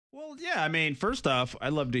Well, yeah. I mean, first off, I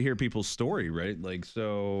love to hear people's story, right? Like,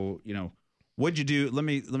 so what'd you do? Let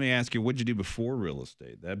me ask you, what'd you do before real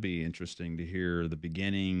estate? That'd be interesting to hear the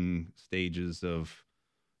beginning stages of,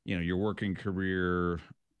 your working career.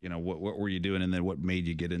 What were you doing, and then what made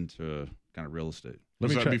you get into kind of real estate?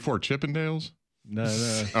 Was that before Chippendales? No.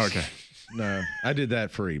 Okay. No, I did that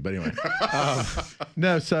free, but anyway.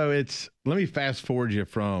 No, so let me fast forward you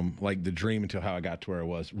from like the dream until how I got to where I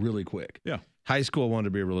was really quick. Yeah. High school, I wanted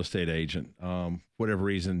to be a real estate agent. Whatever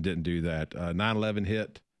reason, didn't do that. 9/11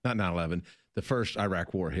 hit, not 9/11, the first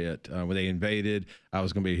Iraq war hit. When they invaded, I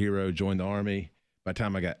was going to be a hero, joined the Army. By the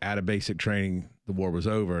time I got out of basic training, the war was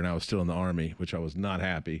over, and I was still in the Army, which I was not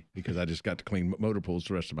happy because I just got to clean motor pools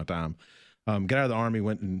the rest of my time. Got out of the Army,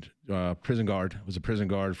 went in prison guard, was a prison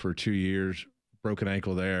guard for 2 years, broke an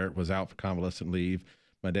ankle there, was out for convalescent leave.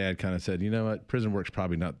 My dad kind of said, you know what, prison work's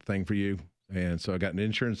probably not the thing for you. And so I got into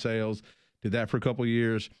insurance sales, did that for a couple of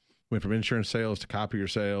years, went from insurance sales to copier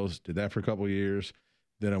sales, did that for a couple of years.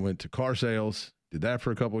 Then I went to car sales, did that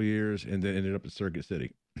for a couple of years, and then ended up at Circuit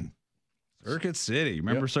City. Circuit City.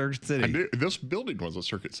 Remember Circuit City? I do. This building was a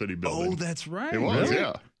Circuit City building. Oh, that's right. It was, Really?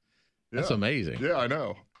 yeah. That's amazing. Yeah, I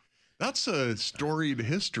know. That's a storied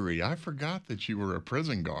history. I forgot that you were a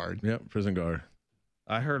prison guard. Yep, prison guard.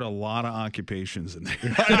 I heard a lot of occupations in there.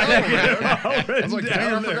 I was like,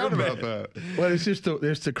 dang, I forgot about that. Well, it's just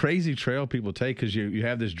the crazy trail people take because you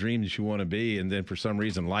have this dream that you want to be, and then for some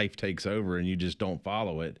reason life takes over and you just don't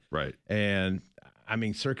follow it. Right. And I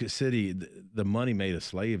mean, Circuit City, the money made a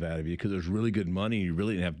slave out of you because it was really good money. You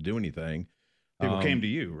really didn't have to do anything. People came to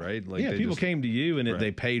you, right? Like people came to you, and Right.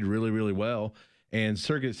 they paid really, really well. And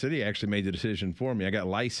Circuit City actually made the decision for me. I got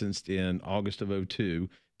licensed in August of 2002,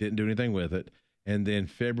 didn't do anything with it. And then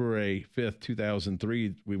February 5th,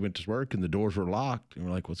 2003, we went to work and the doors were locked. And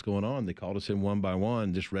we're like, what's going on? They called us in one by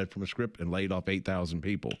one, just read from a script and laid off 8,000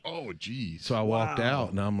 people. Oh, geez. So I walked out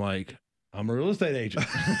and I'm like, I'm a real estate agent.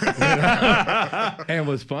 And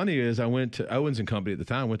what's funny is I went to Owens & Company at the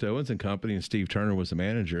time, went to Owens & Company, and Steve Turner was the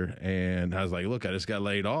manager. And I was like, look, I just got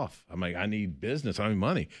laid off. I'm like, I need business. I need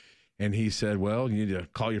money. And he said, well, you need to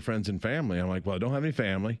call your friends and family. I'm like, well, I don't have any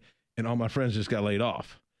family. And all my friends just got laid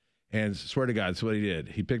off. And swear to God, that's what he did.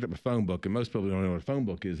 He picked up a phone book, and most people don't know what a phone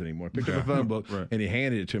book is anymore. Picked up a phone book, Right. and he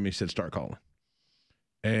handed it to me. He said, start calling.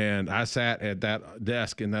 And I sat at that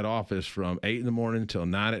desk in that office from 8 in the morning until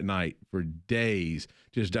 9 at night for days,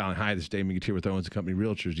 just dialing, hi, this is Damon here with Owens & Company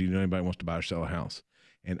Realtors. Do you know anybody who wants to buy or sell a house?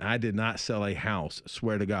 And I did not sell a house,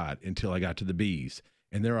 swear to God, until I got to the B's.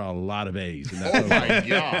 And there are a lot of A's in that Oh, phone my book.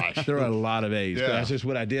 gosh. There are a lot of A's. Yeah. But that's just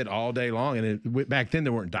what I did all day long. And back then,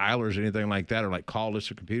 there weren't dialers or anything like that, or like call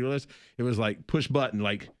lists or computer lists. It was like push button,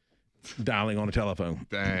 like dialing on a telephone.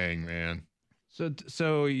 Dang, man.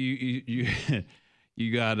 So you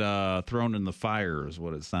you got thrown in the fire is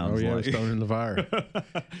what it sounds I like. was thrown in the fire.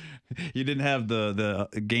 You didn't have the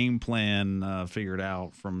game plan figured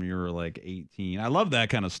out from your like 18. I love that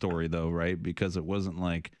kind of story though, right? Because it wasn't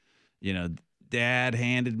like, dad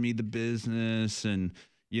handed me the business and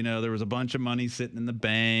there was a bunch of money sitting in the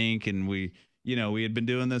bank and we had been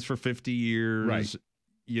doing this for 50 years. Right.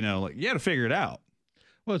 Like you had to figure it out.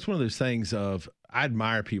 Well, it's one of those things of I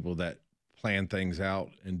admire people that plan things out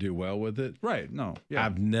and do well with it. Right. No. Yeah. I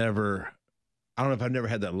don't know if I've never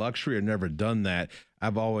had that luxury or never done that.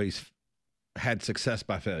 I've always had success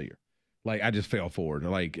by failure. Like I just fell forward.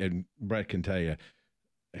 Like, and Brett can tell you,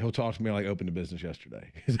 he'll talk to me like, opened a business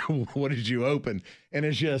yesterday. What did you open? And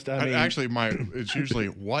it's just, I mean. Actually, it's usually,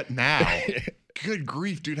 what now? Good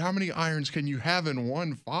grief, dude. How many irons can you have in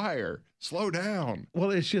one fire? Slow down.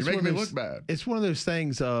 Well, it's just You're making me those, look bad. It's one of those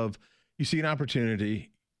things of you see an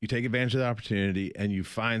opportunity, you take advantage of the opportunity, and you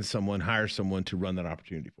hire someone to run that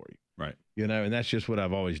opportunity for you. Right. And that's just what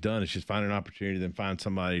I've always done. It's just find an opportunity, then find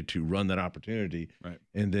somebody to run that opportunity. Right.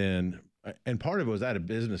 And part of it was I had a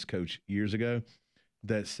business coach years ago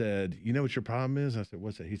that said, you know what your problem is? I said,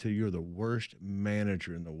 what's that? He said, you're the worst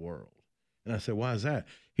manager in the world. And I said, why is that?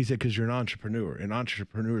 He said, because you're an entrepreneur, and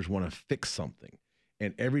entrepreneurs want to fix something.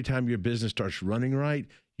 And every time your business starts running right,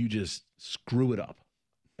 you just screw it up.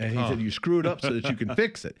 And he said, you screw it up so that you can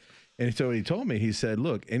fix it. And so he told me, he said,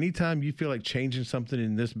 look, anytime you feel like changing something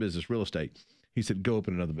in this business, real estate, he said, go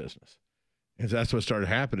open another business. And so that's what started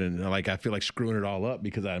happening. Like, I feel like screwing it all up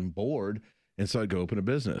because I'm bored. And so I'd go open a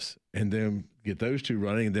business and then get those two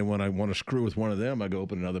running. And then when I want to screw with one of them, I go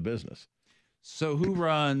open another business. So who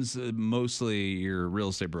runs mostly your real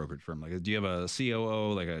estate brokerage firm? Like, do you have a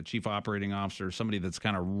COO, like a chief operating officer, somebody that's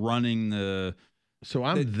kind of running the? So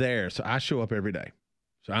I'm there. So I show up every day.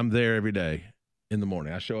 So I'm there every day in the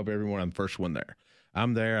morning. I show up every morning. I'm the first one there.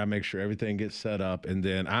 I'm there. I make sure everything gets set up. And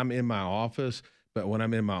then I'm in my office, But when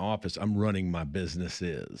I'm in my office, I'm running my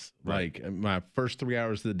businesses. Right. Like my first 3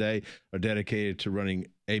 hours of the day are dedicated to running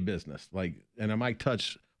a business. And I might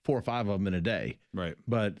touch 4 or 5 of them in a day. Right.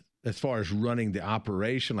 But as far as running the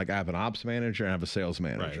operation, like I have an ops manager and I have a sales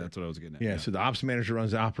manager. Right. That's what I was getting at. Yeah. So the ops manager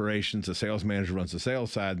runs the operations, the sales manager runs the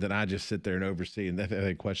sales side. Then I just sit there and oversee. And if they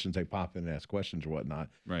have questions, they pop in and ask questions or whatnot.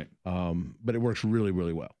 Right. But it works really,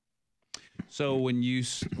 really well. So when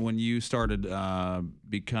you started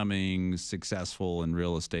becoming successful in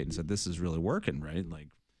real estate and said this is really working, right? Like,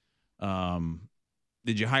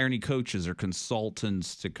 did you hire any coaches or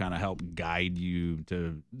consultants to kind of help guide you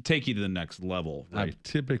to take you to the next level? Right? I've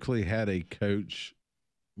typically had a coach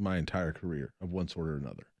my entire career of one sort or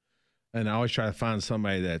another, and I always try to find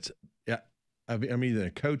somebody that's I'm either a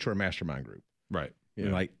coach or a mastermind group. Right. You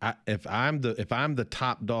know, like if I'm the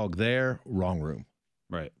top dog there, wrong room.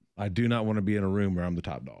 Right. I do not want to be in a room where I'm the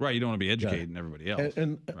top dog. Right. You don't want to be educating everybody else.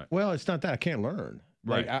 And right. Well, it's not that I can't learn.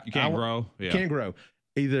 Right. Like, you can't grow. Yeah. Can't grow.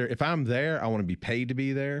 Either if I'm there, I want to be paid to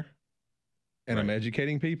be there, and I'm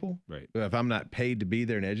educating people. Right. But if I'm not paid to be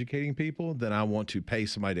there and educating people, then I want to pay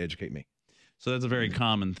somebody to educate me. So that's a very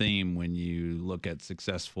common theme when you look at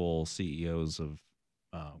successful CEOs of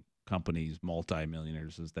companies,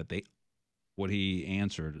 multimillionaires, is that what he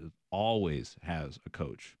answered is always has a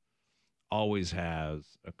coach, always has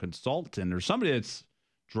a consultant or somebody that's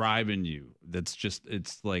driving you. That's just,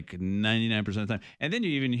 it's like 99% of the time. And then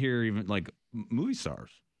you even hear like movie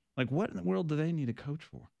stars. Like, what in the world do they need a coach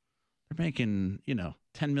for? They're making,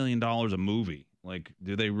 $10 million a movie. Like,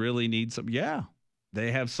 do they really need some? Yeah.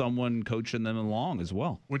 They have someone coaching them along as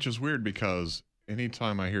well. Which is weird because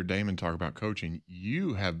anytime I hear Damon talk about coaching,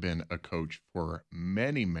 you have been a coach for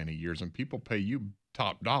many, many years, and people pay you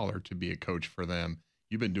top dollar to be a coach for them.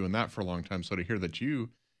 You've been doing that for a long time. So to hear that you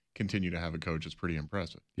continue to have a coach is pretty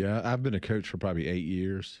impressive. Yeah, I've been a coach for probably 8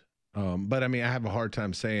 years. But I mean, I have a hard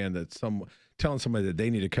time saying that telling somebody that they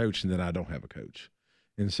need a coach and then I don't have a coach.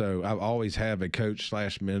 And so I've always have a coach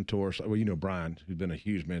 / mentor. Well, Brian, who's been a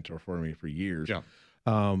huge mentor for me for years. Yeah.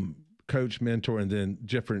 Coach, mentor, and then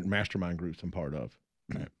different mastermind groups I'm part of.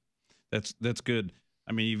 Right. That's good.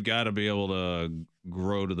 I mean, you've got to be able to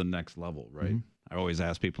grow to the next level, right? Mm-hmm. I always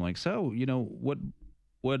ask people like, so,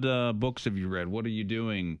 what books have you read? What are you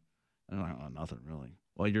doing? I'm like, oh, nothing really.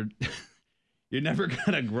 Well, you're never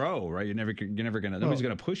gonna grow, right? You're never gonna. Nobody's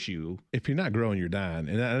gonna push you. If you're not growing, you're dying.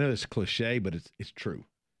 And I know it's cliche, but it's true.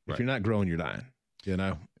 If you're not growing, you're dying.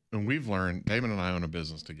 And we've learned, Damon and I own a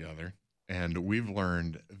business together, and we've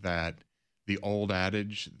learned that the old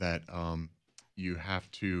adage that you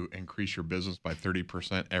have to increase your business by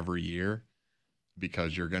 30% every year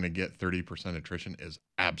because you're going to get 30% attrition is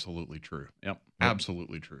absolutely true. Yep.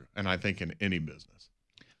 Absolutely true. And I think in any business.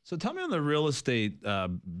 So tell me on the real estate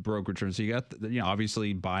brokerage terms. So you got,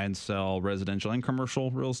 obviously buy and sell residential and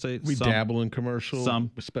commercial real estate. We dabble in commercial.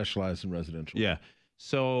 Some we specialize in residential. Yeah.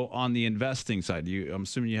 So on the investing side, I'm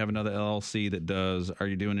assuming you have another LLC that does. Are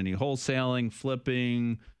you doing any wholesaling,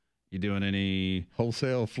 flipping? You doing any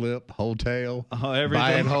wholesale, flip, hotel, everything?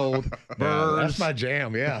 Buy and hold? Burrs. That's my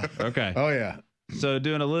jam. Yeah. Okay. Oh yeah. So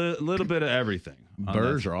doing a little bit of everything.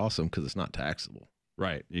 Burrs are awesome because it's not taxable.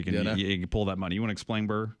 Right. You can you can pull that money. You want to explain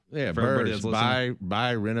Burr? Yeah. Burrs.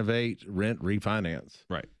 Buy, renovate, rent, refinance.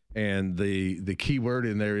 Right. And the key word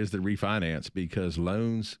in there is the refinance because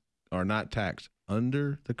loans are not taxed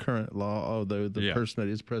under the current law, although the person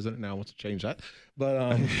that is president now wants to change that.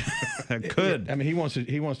 But could. I mean, he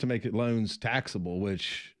wants to make it loans taxable,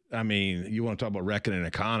 which I mean, you want to talk about wrecking an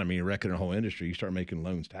economy and wrecking a whole industry. You start making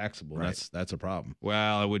loans taxable. Right. That's a problem.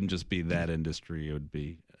 Well, it wouldn't just be that industry; it would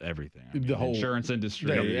be everything. I mean, the whole insurance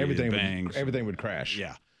industry, everything, banks, everything would crash.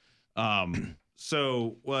 Yeah.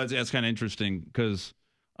 So, well, that's kind of interesting because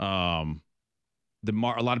a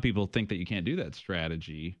lot of people think that you can't do that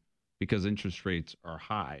strategy because interest rates are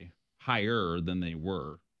higher than they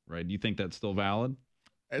were, right? Do you think that's still valid?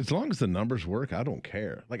 As long as the numbers work, I don't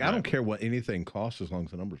care. Like, I don't care what anything costs as long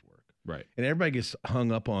as the numbers work. Right. And everybody gets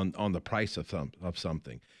hung up on the price of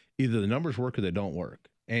something. Either the numbers work or they don't work.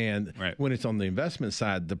 And when it's on the investment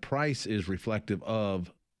side, the price is reflective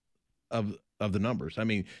of the numbers. I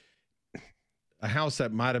mean, a house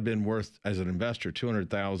that might have been worth as an investor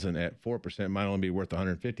 $200,000 at 4% might only be worth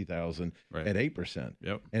 $150,000 at 8%.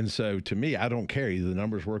 Yep. And so to me, I don't care either the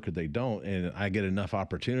numbers work or they don't, and I get enough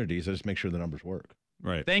opportunities. I just make sure the numbers work.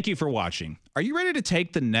 Right. Thank you for watching. Are you ready to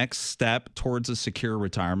take the next step towards a secure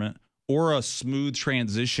retirement or a smooth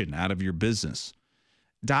transition out of your business?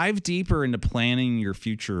 Dive deeper into planning your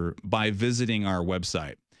future by visiting our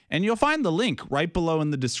website, and you'll find the link right below in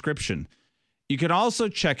the description. You can also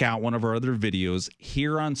check out one of our other videos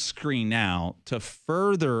here on screen now to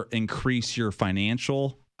further increase your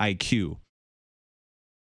financial IQ.